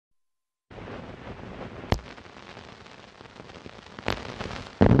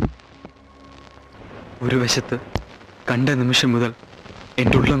ഒരു വശത്ത് കണ്ട നിമിഷം മുതൽ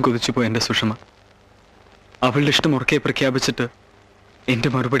എൻ്റെ ഉള്ളം കൊതിച്ചുപോയി എൻ്റെ സുഷമ. അവളുടെ ഇഷ്ടം ഉറക്കെ പ്രഖ്യാപിച്ചിട്ട് എൻ്റെ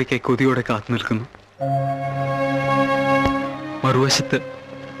മറുപടിക്കായി കൊതിയോടെ കാത്തു നിൽക്കുന്നു. മറുവശത്ത്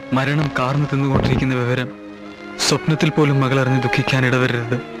മരണം കാർന്നു തിന്നുകൊണ്ടിരിക്കുന്ന വിവരം സ്വപ്നത്തിൽ പോലും മകളറിഞ്ഞ് ദുഃഖിക്കാൻ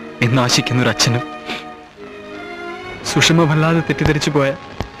ഇടവരരുത് എന്നാശിക്കുന്ന ഒരു അച്ഛനും, സുഷമ വല്ലാതെ തെറ്റിദ്ധരിച്ചു പോയ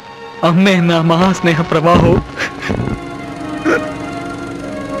അമ്മ എന്ന മഹാസ്നേഹപ്രവാഹവും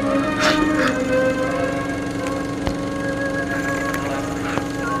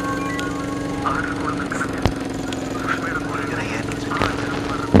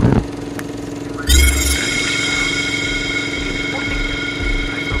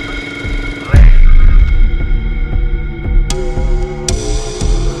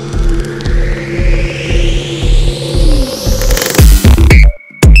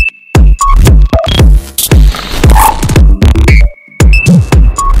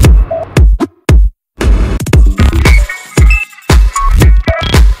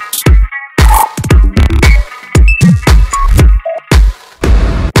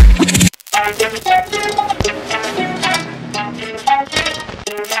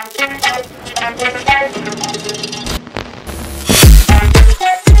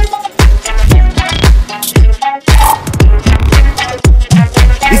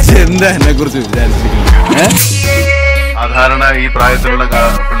സാധാരണ ഈ പ്രായത്തിലുള്ള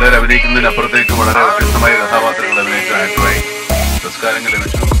പിള്ളേർ അഭിനയിക്കുന്നതിനപ്പുറത്തേക്ക് വളരെ വ്യത്യസ്തമായ കഥാപാത്രങ്ങൾ അഭിനയിച്ച ആക്ടറായി പുരസ്കാരങ്ങൾ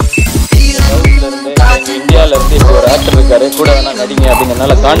ലഭിച്ചു. இந்தியாவில இருந்து இப்போ ஒரு ஆக்டர் இருக்காரு, கூட வேணா நடிங்க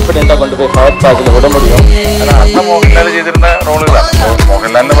அப்படிங்கிறனால கான்ஃபிடென்ட்டா கொண்டு போய் ஃபஹத் ஃபாசில விட முடியும். അന്ന് മോഹൻലാൽ ചെയ്തിരുന്ന റോളുകളാണ്.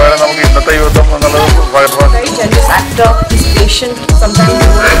 മോഹൻലാലിന് പകരം നമുക്ക് ഇന്നത്തെ യുവത്വം എന്നുള്ളത്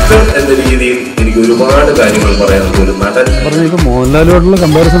ആക്ടർ എന്ന രീതിയിൽ എനിക്ക് ഒരുപാട് കാര്യങ്ങൾ പറയാനുണ്ട്. ഒരു നടൻ ഇപ്പൊ മോഹൻലാലുമായിട്ടുള്ള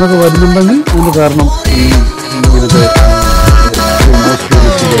കമ്പാരിസൺ ഒക്കെ വരുന്നുണ്ടെങ്കിൽ അതിന്റെ കാരണം ഈ ഇങ്ങനത്തെ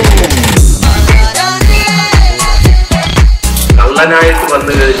കള്ളനായിട്ട്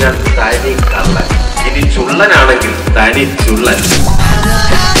വന്നു കഴിഞ്ഞാൽ തനി കള്ളൻ, ഇനി ചുള്ളനാണെങ്കിൽ തനി ചുള്ളൻ.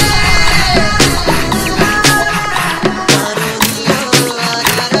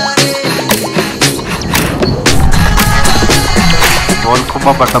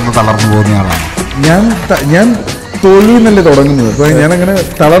 തോൽക്കുമ്പോ പെട്ടെന്ന് തളർന്നു പോകുന്നയാളാണ് ഞാൻ തോൽവിന്നല്ലേ തുടങ്ങുന്നത്. അപ്പൊ ഞാനങ്ങനെ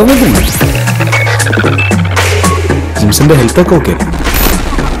തളർന്നിട്ടില്ല. ജിംസിന്റെ ഹെൽത്ത് ഒക്കെ ഓക്കെ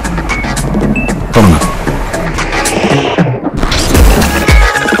തുടങ്ങാം.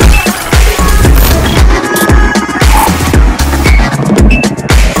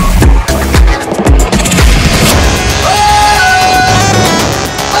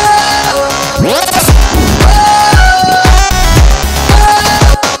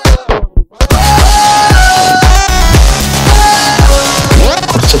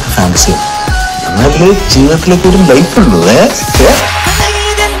 ജീവിതത്തിലേക്ക് ഒരു ലൈഫ് ഉള്ളൂ.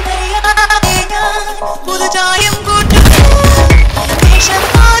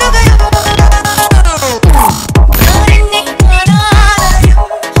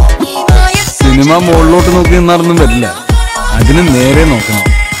 സിനിമ മുകളിലോട്ട് നോക്കി നിന്നൊന്നും വരില്ല, അതിന് നേരെ നോക്കണം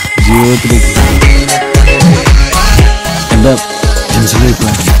ജീവിതത്തിലേക്ക്. എന്താ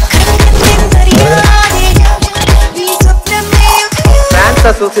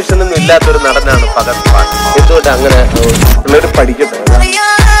അസോസിയേഷൻ ഒന്നും ഇല്ലാത്തൊരു നടനാണ് ഫഹദ് ഫാസിൽ. എന്തുകൊണ്ട് അങ്ങനെ പിള്ളേർ പഠിക്കട്ടെ?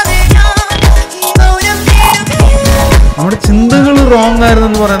 നമ്മുടെ ചിന്തകൾ റോങ്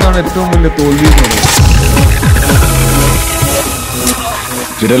ആയിരുന്നെന്ന് പറയുന്നതാണ് ഏറ്റവും വലിയ തോൽവി.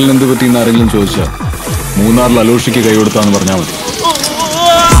 വിരലിന് എന്ത് പറ്റിയെന്ന് ആരെങ്കിലും ചോദിച്ചാൽ മൂന്നാറിൽ അലോഷിക്ക് കൈ കൊടുത്താന്ന് പറഞ്ഞാൽ മതി.